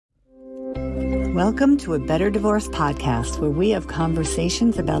Welcome to A Better Divorce podcast, where we have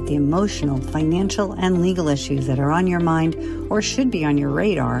conversations about the emotional, financial, and legal issues that are on your mind or should be on your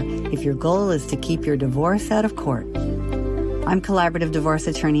radar if your goal is to keep your divorce out of court. I'm collaborative divorce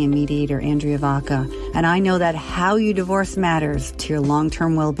attorney and mediator Andrea Vaca, and I know that how you divorce matters to your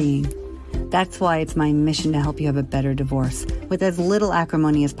long-term well-being. That's why it's my mission to help you have a better divorce with as little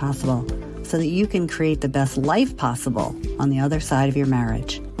acrimony as possible, so that you can create the best life possible on the other side of your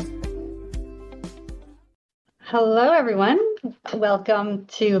marriage. Hello, everyone. Welcome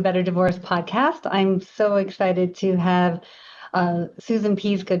to A Better Divorce podcast. I'm so excited to have Susan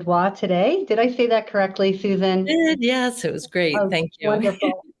Pease Gadoua today. Did I say that correctly, Susan? Yes, it was great. Oh, thank you.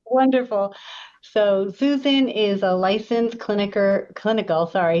 Wonderful. Wonderful. So Susan is a licensed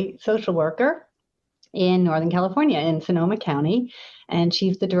clinical social worker in Northern California in Sonoma County, and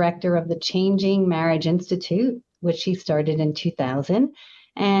she's the director of the Changing Marriage Institute, which she started in 2000.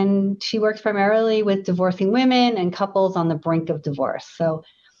 And she works primarily with divorcing women and couples on the brink of divorce. So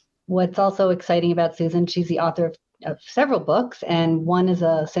what's also exciting about Susan, she's the author of several books, and one is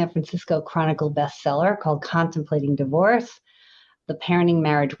a San Francisco Chronicle bestseller called Contemplating Divorce, the Parenting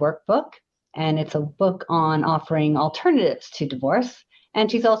Marriage Workbook. And it's a book on offering alternatives to divorce.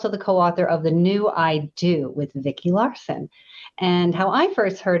 And she's also the co-author of The New I Do with Vicki Larson. And how I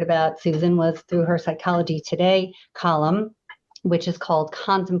first heard about Susan was through her Psychology Today column, which is called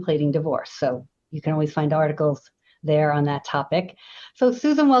Contemplating Divorce. So you can always find articles there on that topic. So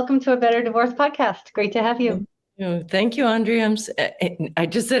Susan, welcome to A Better Divorce podcast. Great to have you. Thank you, Andrea. I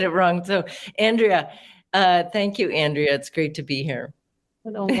just said it wrong. So Andrea, thank you, Andrea. It's great to be here.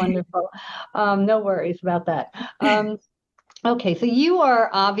 Oh, wonderful. No worries about that. Okay, so you are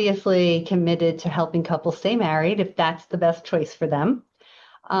obviously committed to helping couples stay married if that's the best choice for them.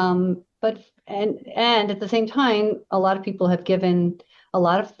 But at the same time, a lot of people have given a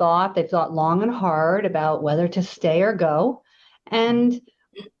lot of thought. They've thought long and hard about whether to stay or go. And,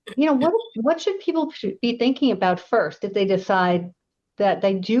 what should people be thinking about first if they decide that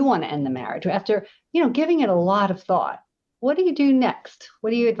they do want to end the marriage after, giving it a lot of thought? What do you do next?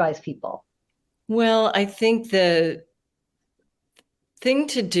 What do you advise people? Well, I think the thing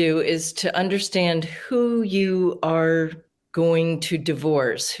to do is to understand who you are going to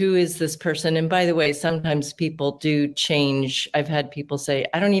divorce. Who is this person? And by the way, sometimes people do change. I've had people say,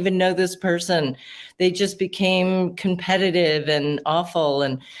 I don't even know this person. They just became competitive and awful.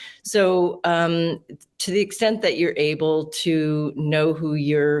 And so to the extent that you're able to know who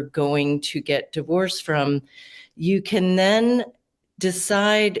you're going to get divorced from, you can then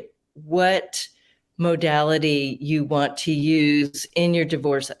decide what modality you want to use in your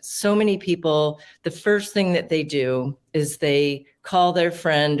divorce. So many people, the first thing that they do is they call their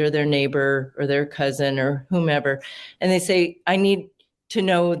friend or their neighbor or their cousin or whomever, and they say, I need to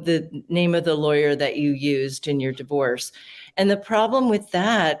know the name of the lawyer that you used in your divorce. And the problem with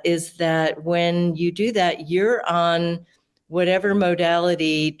that is that when you do that, you're on whatever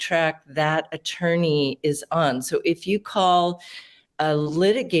modality track that attorney is on. So if you call a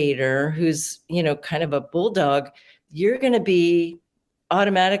litigator who's, kind of a bulldog, you're going to be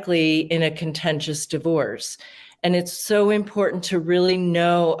automatically in a contentious divorce. And it's so important to really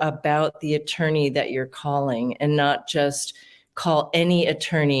know about the attorney that you're calling and not just call any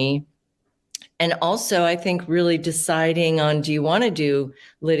attorney. And also, I think really deciding on, do you want to do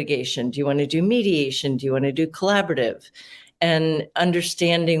litigation? Do you want to do mediation? Do you want to do collaborative? And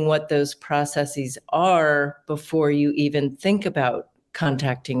understanding what those processes are before you even think about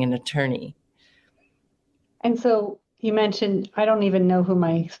contacting an attorney. And so you mentioned, I don't even know who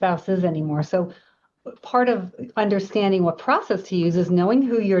my spouse is anymore. So part of understanding what process to use is knowing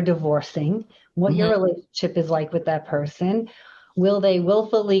who you're divorcing, what your relationship is like with that person. Will they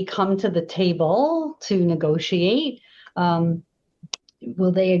willfully come to the table to negotiate?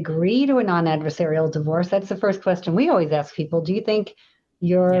 Will they agree to a non-adversarial divorce? That's the first question we always ask people. Do you think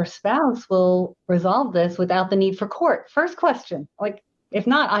your spouse will resolve this without the need for court? First question. Like, if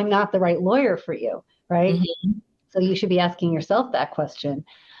not, I'm not the right lawyer for you, right? Mm-hmm. So you should be asking yourself that question.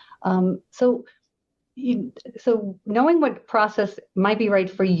 So knowing what process might be right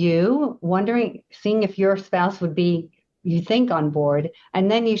for you, seeing if your spouse would be, you think, on board, and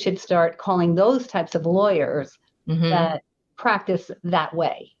then you should start calling those types of lawyers that practice that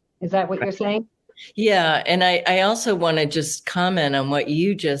way. Is that what you're saying? Yeah. And I also want to just comment on what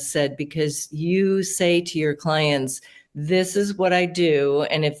you just said, because you say to your clients, this is what I do.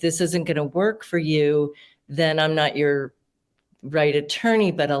 And if this isn't going to work for you, then I'm not your right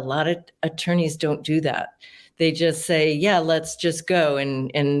attorney. But a lot of attorneys don't do that. They just say, yeah, let's just go.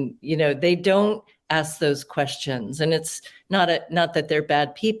 And they don't ask those questions. And it's not that they're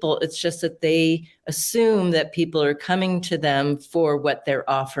bad people. It's just that they assume that people are coming to them for what they're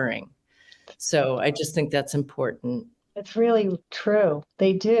offering. So I just think that's important. It's really true.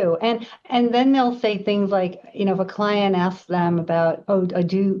 They do. And then they'll say things like, if a client asks them about, oh, I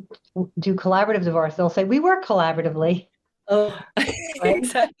do collaborative divorce, they'll say, we work collaboratively, Oh, right?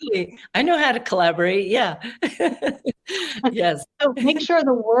 exactly. I know how to collaborate. Yeah. Yes. So make sure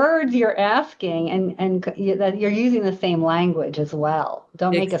the words you're asking that you're using the same language as well.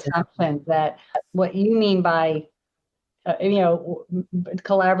 Don't make Exactly. assumptions that what you mean by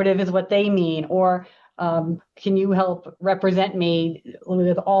collaborative is what they mean, or can you help represent me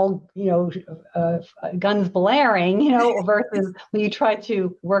with all, guns blaring, versus when you try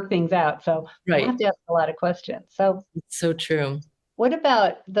to work things out. So you Right. have to ask a lot of questions. So It's so true. what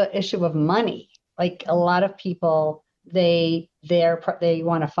about the issue of money? Like a lot of people, they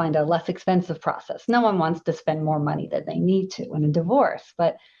want to find a less expensive process. No one wants to spend more money than they need to in a divorce,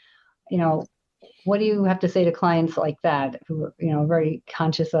 but you know, what do you have to say to clients like that who are, very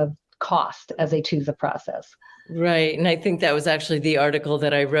conscious of cost as they choose a process? Right. And I think that was actually the article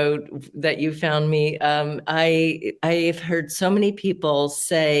that I wrote that you found me. I've heard so many people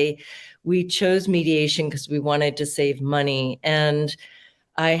say we chose mediation because we wanted to save money. And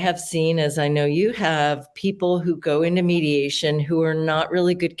I have seen, as I know you have, people who go into mediation who are not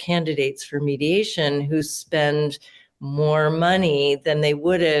really good candidates for mediation, who spend more money than they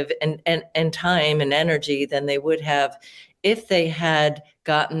would have, and time and energy than they would have if they had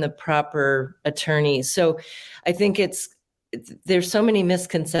gotten the proper attorney. So I think there's so many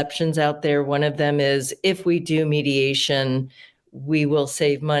misconceptions out there. One of them is if we do mediation, we will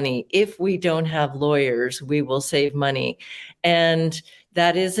save money. If we don't have lawyers, we will save money. And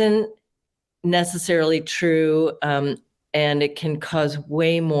that isn't necessarily true. And it can cause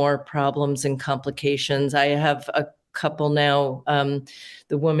way more problems and complications. I have a couple now.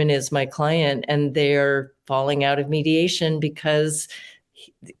 The woman is my client, and they're falling out of mediation because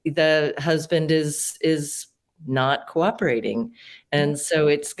the husband is not cooperating. And so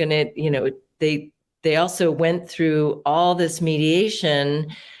it's going to, they also went through all this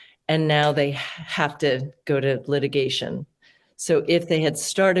mediation, and now they have to go to litigation. So if they had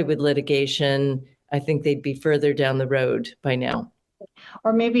started with litigation, I think they'd be further down the road by now.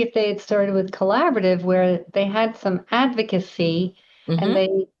 Or maybe if they had started with collaborative where they had some advocacy and Mm-hmm.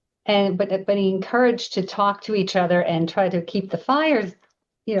 they but encouraged to talk to each other and try to keep the fires,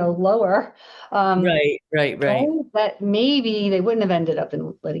 lower. Right, right, right. Right? That maybe they wouldn't have ended up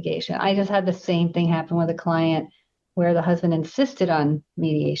in litigation. I just had the same thing happen with a client where the husband insisted on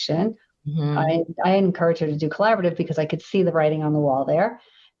mediation. Mm-hmm. I encouraged her to do collaborative because I could see the writing on the wall there.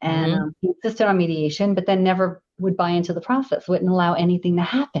 And Mm-hmm. he insisted on mediation, but then never would buy into the process, wouldn't allow anything to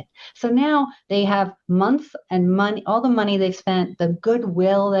happen. So now they have months and money, all the money they've spent, the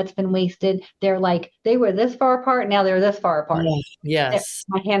goodwill that's been wasted. They're like, they were this far apart, now they're this far apart. Oh, yes.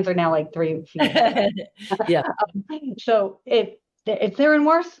 My hands are now like 3 feet apart. Yeah, So if they're in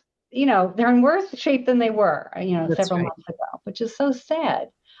worse, they're in worse shape than they were, that's several right. months ago, which is so sad.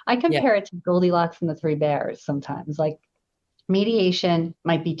 I Yeah. compare it to Goldilocks and the Three Bears sometimes. Like mediation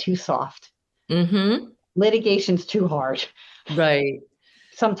might be too soft, Mm-hmm. litigation's too hard Right.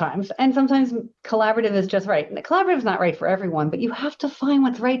 sometimes, and sometimes collaborative is just right. And the collaborative is not right for everyone, but you have to find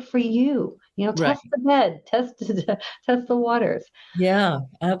what's right for you. Right. Test the bed, test the waters. Yeah,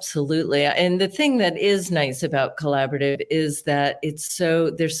 absolutely. And the thing that is nice about collaborative is that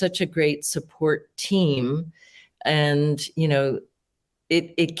there's such a great support team. And,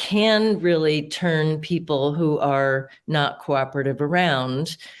 it can really turn people who are not cooperative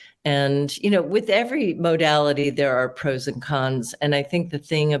around. And, with every modality, there are pros and cons. And I think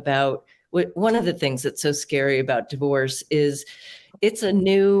one of the things that's so scary about divorce is it's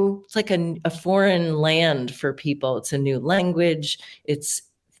like a foreign land for people. It's a new language.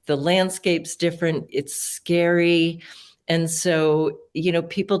 The landscape's different. It's scary. And so,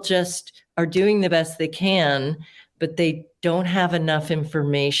 people just are doing the best they can, but they don't have enough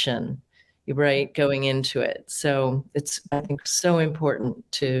information, right, going into it. So it's, I think, so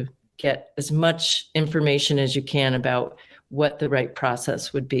important to get as much information as you can about what the right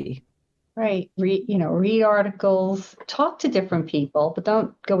process would be. Right. Read articles, talk to different people, but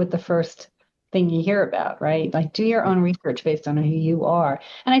don't go with the first thing you hear about, right? Like do your own research based on who you are.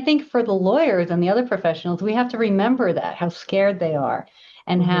 And I think for the lawyers and the other professionals, we have to remember that, how scared they are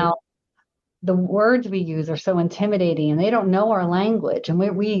and Mhm. how the words we use are so intimidating and they don't know our language. And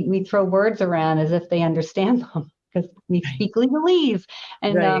we throw words around as if they understand them because we Right. speak legalese.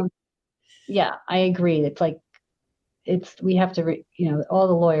 And Right. yeah, I agree. It's like we have to, all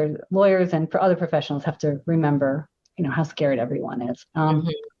the lawyers and for other professionals have to remember, how scared everyone is.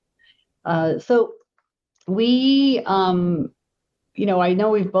 So we, I know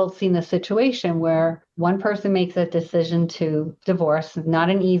we've both seen the situation where one person makes a decision to divorce. It's not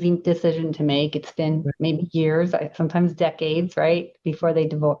an easy decision to make. It's been maybe years, sometimes decades, right, before they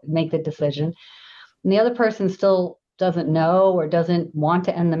make the decision. And the other person still doesn't know or doesn't want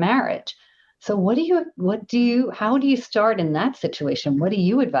to end the marriage. So how do you start in that situation? What do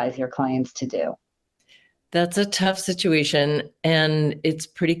you advise your clients to do? That's a tough situation, and it's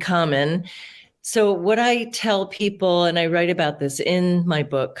pretty common. So what I tell people, and I write about this in my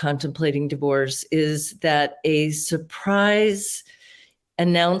book, Contemplating Divorce, is that a surprise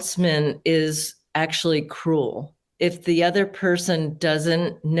announcement is actually cruel. If the other person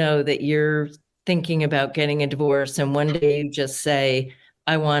doesn't know that you're thinking about getting a divorce and one day you just say,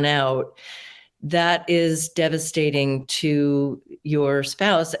 I want out, that is devastating to your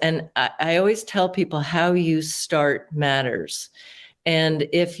spouse. And I always tell people how you start matters. And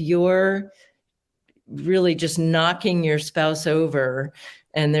if you're really just knocking your spouse over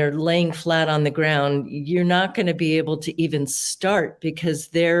and they're laying flat on the ground, you're not going to be able to even start because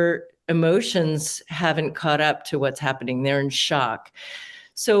their emotions haven't caught up to what's happening. They're in shock.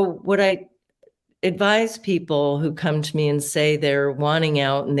 So what I advise people who come to me and say they're wanting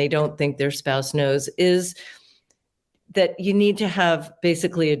out and they don't think their spouse knows is that you need to have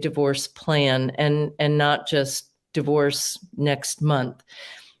basically a divorce plan and not just divorce next month.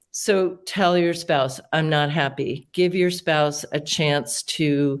 So tell your spouse, I'm not happy. Give your spouse a chance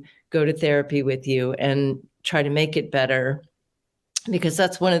to go to therapy with you and try to make it better. Because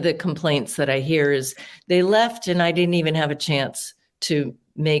that's one of the complaints that I hear is they left and I didn't even have a chance to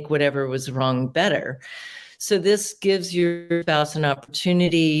make whatever was wrong better. So this gives your spouse an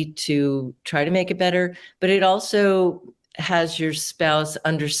opportunity to try to make it better, but it also has your spouse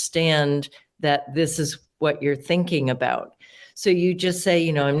understand that this is what you're thinking about. So you just say,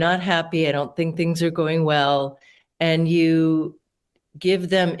 I'm not happy. I don't think things are going well. And you give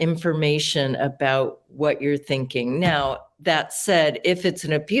them information about what you're thinking. Now, that said, if it's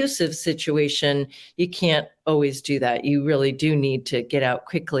an abusive situation, you can't always do that. You really do need to get out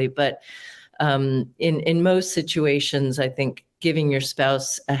quickly. But in most situations, I think giving your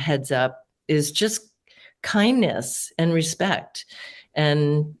spouse a heads up is just kindness and respect.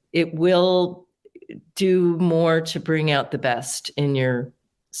 And it will do more to bring out the best in your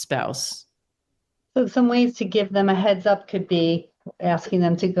spouse. So some ways to give them a heads up could be asking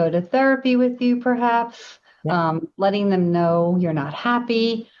them to go to therapy with you, perhaps, letting them know you're not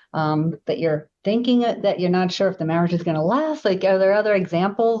happy, that you're thinking that you're not sure if the marriage is going to last. Like, are there other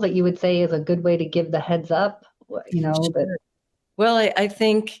examples that you would say is a good way to give the heads up? Sure. Well, I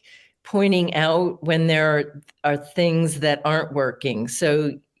think pointing out when there are things that aren't working.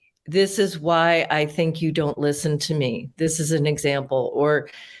 So this is why I think you don't listen to me. This is an example. Or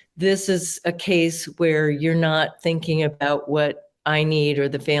this is a case where you're not thinking about what I need or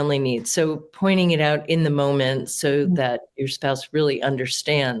the family needs. So pointing it out in the moment so that your spouse really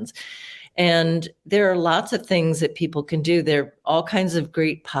understands. And there are lots of things that people can do. There are all kinds of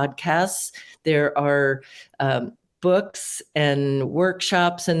great podcasts. There are books and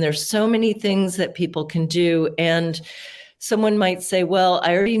workshops, and there's so many things that people can do. And someone might say, well,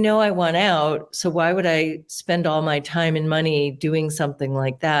 I already know I want out, so why would I spend all my time and money doing something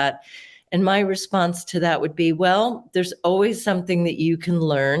like that? And my response to that would be, well, there's always something that you can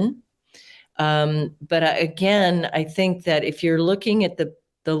learn. But again, I think that if you're looking at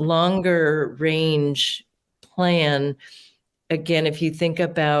the longer range plan, again, if you think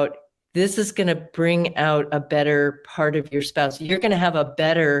about this is going to bring out a better part of your spouse, you're going to have a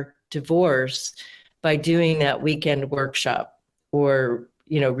better divorce by doing that weekend workshop or,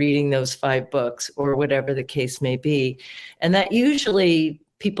 reading those 5 books or whatever the case may be. And that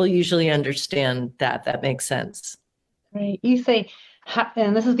people usually understand that makes sense. Right. You say,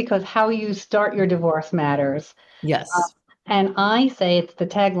 and this is because how you start your divorce matters. Yes. And I say it's the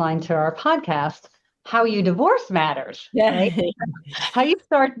tagline to our podcast, how you divorce matters. Yeah. Right? How you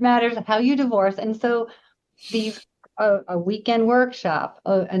start matters, how you divorce. And so these, a weekend workshop,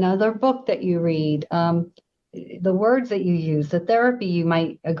 another book that you read, the words that you use, the therapy you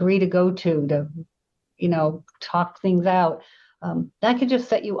might agree to go to, talk things out. That could just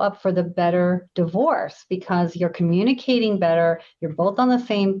set you up for the better divorce because you're communicating better. You're both on the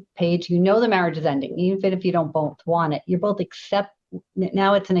same page. The marriage is ending, even if you don't both want it. You're both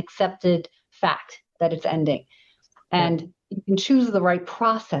now it's an accepted fact that it's ending. And you can choose the right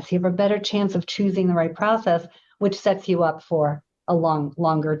process. You have a better chance of choosing the right process, which sets you up for a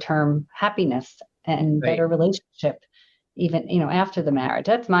longer term happiness and better relationship. even, after the marriage.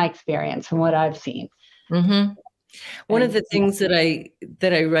 That's my experience from what I've seen. Mm-hmm. One of And the things that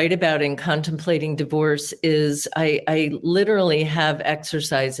I write about in contemplating divorce is I literally have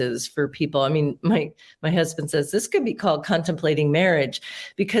exercises for people. I mean, my husband says this could be called contemplating marriage,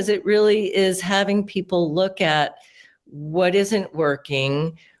 because it really is having people look at what isn't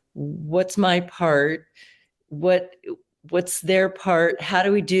working, what's my part, what what's their part, how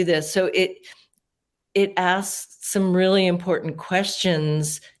do we do this? So it asks some really important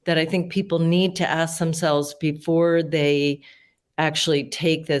questions that I think people need to ask themselves before they actually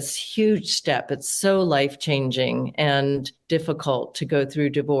take this huge step. It's so life-changing and difficult to go through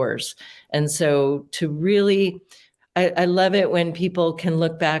divorce. And so to really, I love it when people can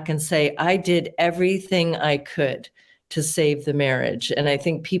look back and say, I did everything I could to save the marriage. And I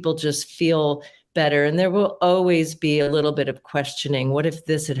think people just feel better. And there will always be a little bit of questioning. What if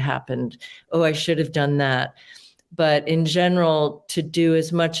this had happened? Oh, I should have done that. But in general, to do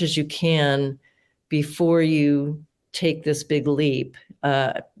as much as you can before you take this big leap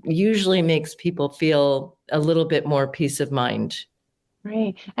usually makes people feel a little bit more peace of mind.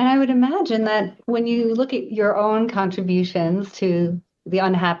 right. And I would imagine that when you look at your own contributions to the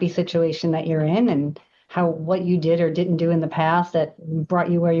unhappy situation that you're in and how what you did or didn't do in the past that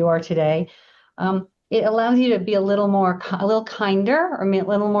brought you where you are today, it allows you to be a little kinder, or a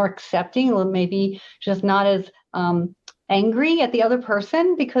little more accepting, or maybe just not as angry at the other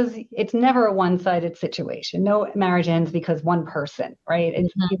person, because it's never a one-sided situation. No marriage ends because one person, right?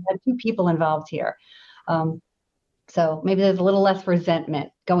 You've had two people involved here. So maybe there's a little less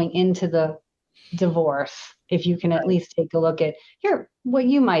resentment going into the divorce if you can at least take a look at what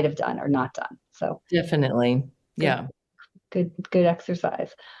you might have done or not done. So Definitely. Yeah. good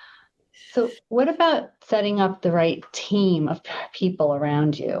exercise. So what about setting up the right team of people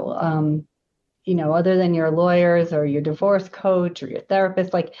around you? Other than your lawyers or your divorce coach or your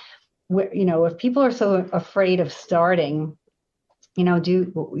therapist, like, if people are so afraid of starting, how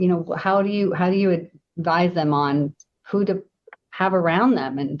do you advise them on who to have around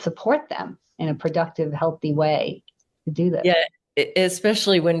them and support them in a productive, healthy way to do this? Yeah.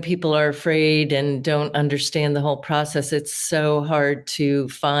 Especially when people are afraid and don't understand the whole process, it's so hard to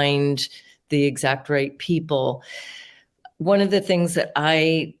find the exact right people. One of the things that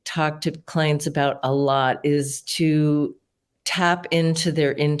I talk to clients about a lot is to tap into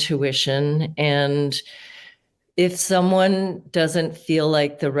their intuition. And if someone doesn't feel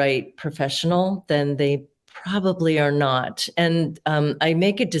like the right professional, then they probably are not. And I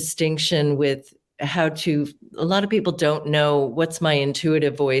make a distinction with a lot of people don't know what's my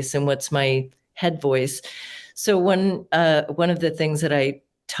intuitive voice and what's my head voice. So one of the things that I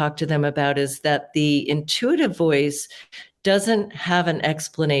talk to them about is that the intuitive voice doesn't have an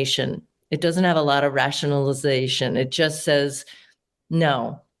explanation. It doesn't have a lot of rationalization. It just says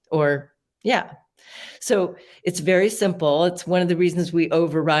no or yeah. So it's very simple. It's one of the reasons we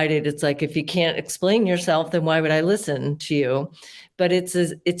override it. It's like, if you can't explain yourself, then why would I listen to you? But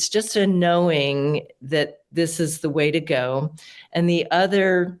it's just a knowing that this is the way to go. And the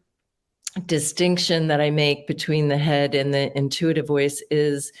other distinction that I make between the head and the intuitive voice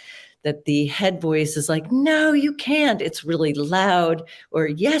is that the head voice is like, no, you can't. It's really loud, or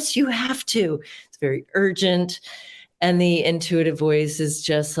yes, you have to. It's very urgent. And the intuitive voice is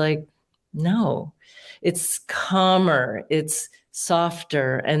just like, no, it's calmer, it's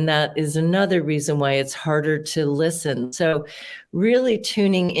softer. And that is another reason why it's harder to listen. So really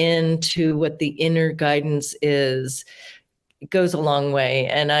tuning in to what the inner guidance is, it goes a long way.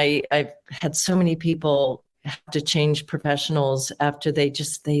 And I've had so many people have to change professionals after they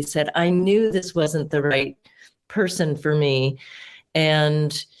said, I knew this wasn't the right person for me.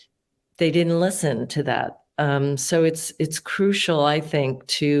 And they didn't listen to that. So it's crucial, I think,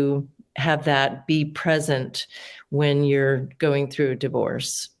 to have that be present when you're going through a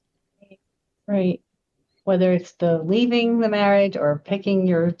divorce. Right. Whether it's the leaving the marriage or picking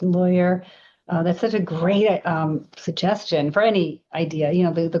your lawyer, that's such a great suggestion for any idea.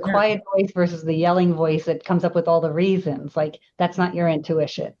 The quiet voice versus the yelling voice that comes up with all the reasons. Like, that's not your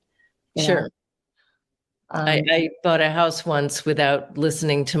intuition. Sure. I bought a house once without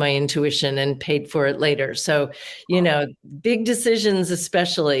listening to my intuition and paid for it later. So, big decisions,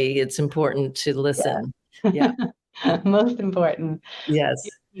 especially, it's important to listen. Yeah. Most important. Yes.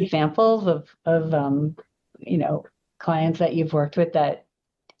 Examples of clients that you've worked with that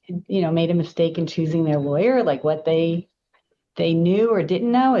made a mistake in choosing their lawyer, like what they knew or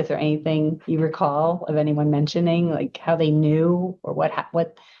didn't know? Is there anything you recall of anyone mentioning, like how they knew or what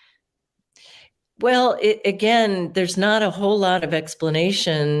Well, again, there's not a whole lot of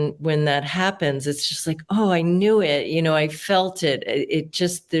explanation when that happens. It's just like, oh, I knew it. I felt it. It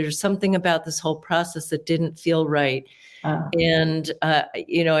just, there's something about this whole process that didn't feel right. Uh, And,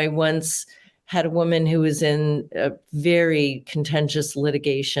 I once had a woman who was in a very contentious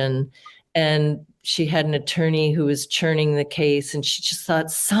litigation, and she had an attorney who was churning the case, and she just thought,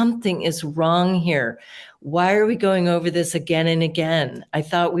 something is wrong here. Why are we going over this again and again? I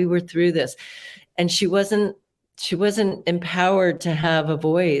thought we were through this. And she wasn't empowered to have a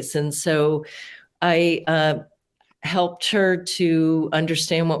voice. And so I helped her to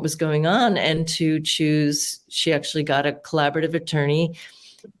understand what was going on and to choose. She actually got a collaborative attorney,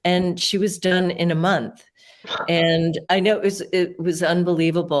 and she was done in a month. And I know it was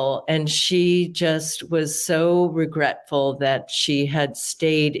unbelievable. And she just was so regretful that she had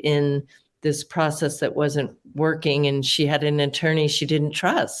stayed in this process that wasn't working, and she had an attorney she didn't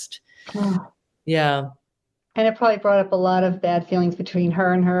trust. Yeah, and it probably brought up a lot of bad feelings between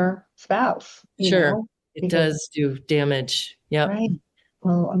her and her spouse, sure. It because, does do damage. Yep. right.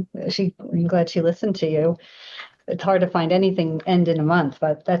 Well, I'm glad she listened to you. It's hard to find anything end in a month,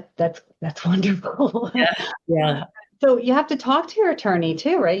 but that's wonderful. Yeah. Yeah. So you have to talk to your attorney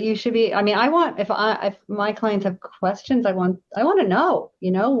too, right? You should be, I mean, if my clients have questions, I want to know,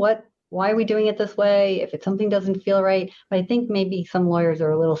 why are we doing it this way? If it's something doesn't feel right. But I think maybe some lawyers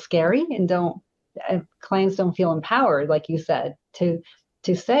are a little scary and clients don't feel empowered, like you said, to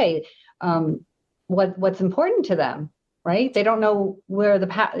say what's important to them, right? They don't know where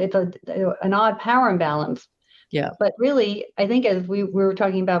it's an odd power imbalance. Yeah. But really, I think as we were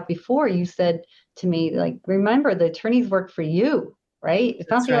talking about before, you said to me, like, remember, the attorneys work for you, right?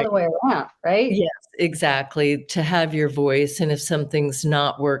 It's not the other way around, right? Yes, exactly. To have your voice, and if something's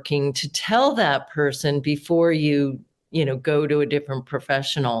not working, to tell that person before you go to a different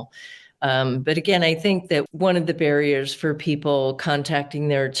professional. But again, I think that one of the barriers for people contacting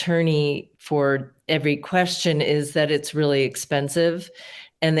their attorney for every question is that it's really expensive,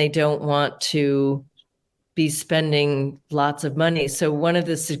 and they don't want to be spending lots of money. So one of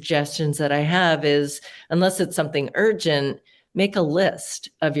the suggestions that I have is, unless it's something urgent, make a list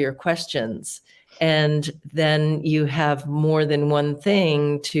of your questions. And then you have more than one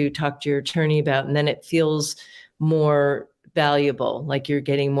thing to talk to your attorney about. And then it feels more valuable, like you're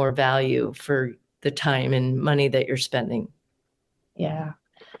getting more value for the time and money that you're spending. Yeah.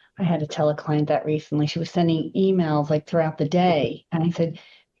 I had to tell a client that recently. She was sending emails like throughout the day. And I said,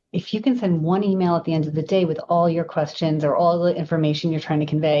 if you can send one email at the end of the day with all your questions or all the information you're trying to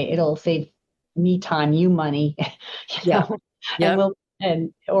convey, it'll save me time, you money. Yeah.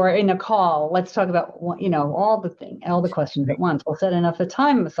 Or in a call, let's talk about all the questions at once. We'll set enough of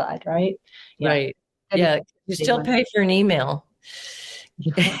time aside, right? Yeah. Right. Yeah. You still pay for an email.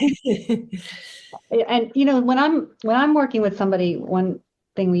 And when I'm working with somebody, one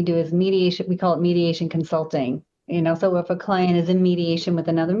thing we do is mediation. We call it mediation consulting. So if a client is in mediation with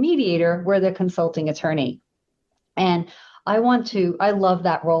another mediator, we're the consulting attorney. And I love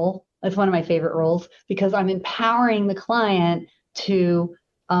that role. It's one of my favorite roles because I'm empowering the client to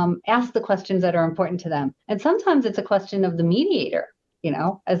ask the questions that are important to them. And sometimes it's a question of the mediator,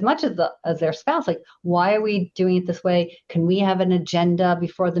 as much as their spouse, like, why are we doing it this way? Can we have an agenda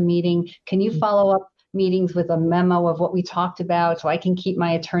before the meeting? Can you follow up meetings with a memo of what we talked about so I can keep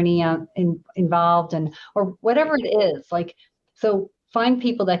my attorney involved, or whatever it is. Like, so find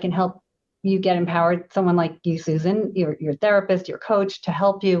people that can help you get empowered. Someone like you, Susan, your therapist, your coach, to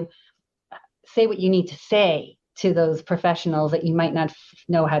help you say what you need to say to those professionals that you might not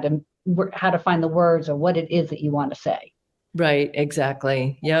know how to find the words or what it is that you want to say. Right,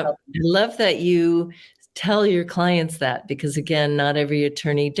 exactly. Yep. I love that you tell your clients that, because again, not every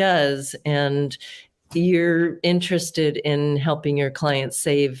attorney does. And you're interested in helping your clients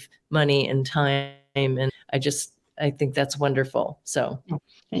save money and time. And I think that's wonderful. So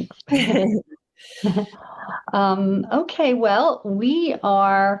thanks. Okay, well, we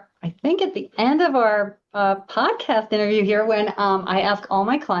are, I think, at the end of our podcast interview here, when I ask all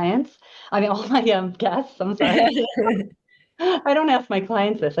my guests, I'm sorry. I don't ask my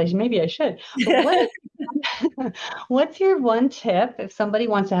clients this. Maybe I should. What's your one tip if somebody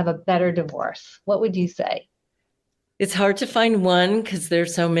wants to have a better divorce? What would you say? It's hard to find one because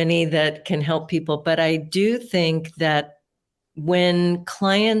there's so many that can help people. But I do think that when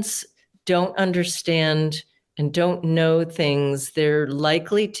clients don't understand and don't know things, they're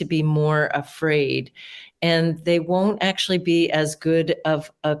likely to be more afraid, and they won't actually be as good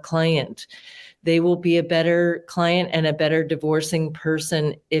of a client. they will be a better client and a better divorcing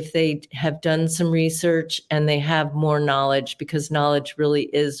person if they have done some research and they have more knowledge, because knowledge really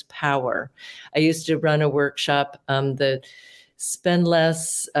is power. I used to run a workshop, the Spend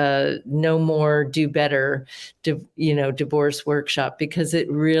Less, Know More, Do Better, divorce workshop, because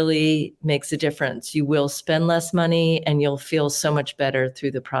it really makes a difference. You will spend less money and you'll feel so much better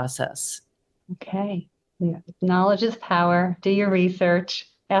through the process. Okay. Yeah. Knowledge is power. Do your research.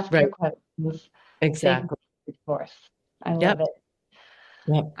 Ask Right. your questions. Exactly. Of course. I love Yep. it.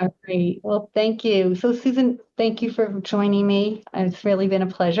 Yep. All right. Well, thank you. So, Susan, thank you for joining me. It's really been a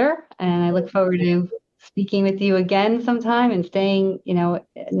pleasure, and I look forward to speaking with you again sometime and staying, now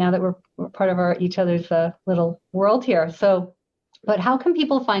that we're part of each other's little world here. So, but how can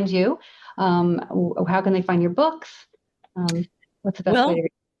people find you? How can they find your books? What's the best way to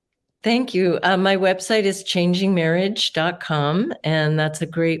reach? Thank you. My website is changingmarriage.com, and that's a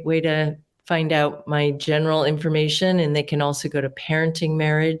great way to find out my general information. And they can also go to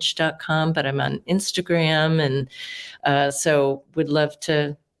parentingmarriage.com, but I'm on Instagram. And so would love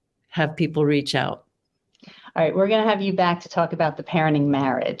to have people reach out. All right. We're going to have you back to talk about the parenting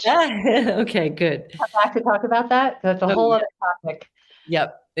marriage. Okay, good. Come back to talk about that. That's a whole other topic.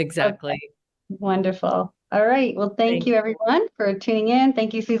 Yep, exactly. Okay. Wonderful. All right. Well, thank you, everyone, for tuning in.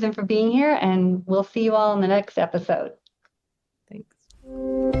 Thank you, Susan, for being here. And we'll see you all in the next episode. Thanks.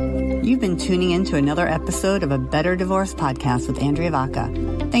 You've been tuning in to another episode of A Better Divorce podcast with Andrea Vaca.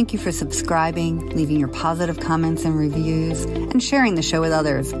 Thank you for subscribing, leaving your positive comments and reviews, and sharing the show with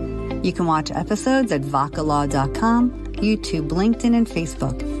others. You can watch episodes at vacalaw.com, YouTube, LinkedIn, and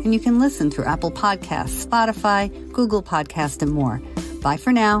Facebook. And you can listen through Apple Podcasts, Spotify, Google Podcasts, and more. Bye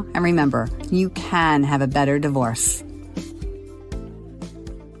for now, and remember, you can have a better divorce.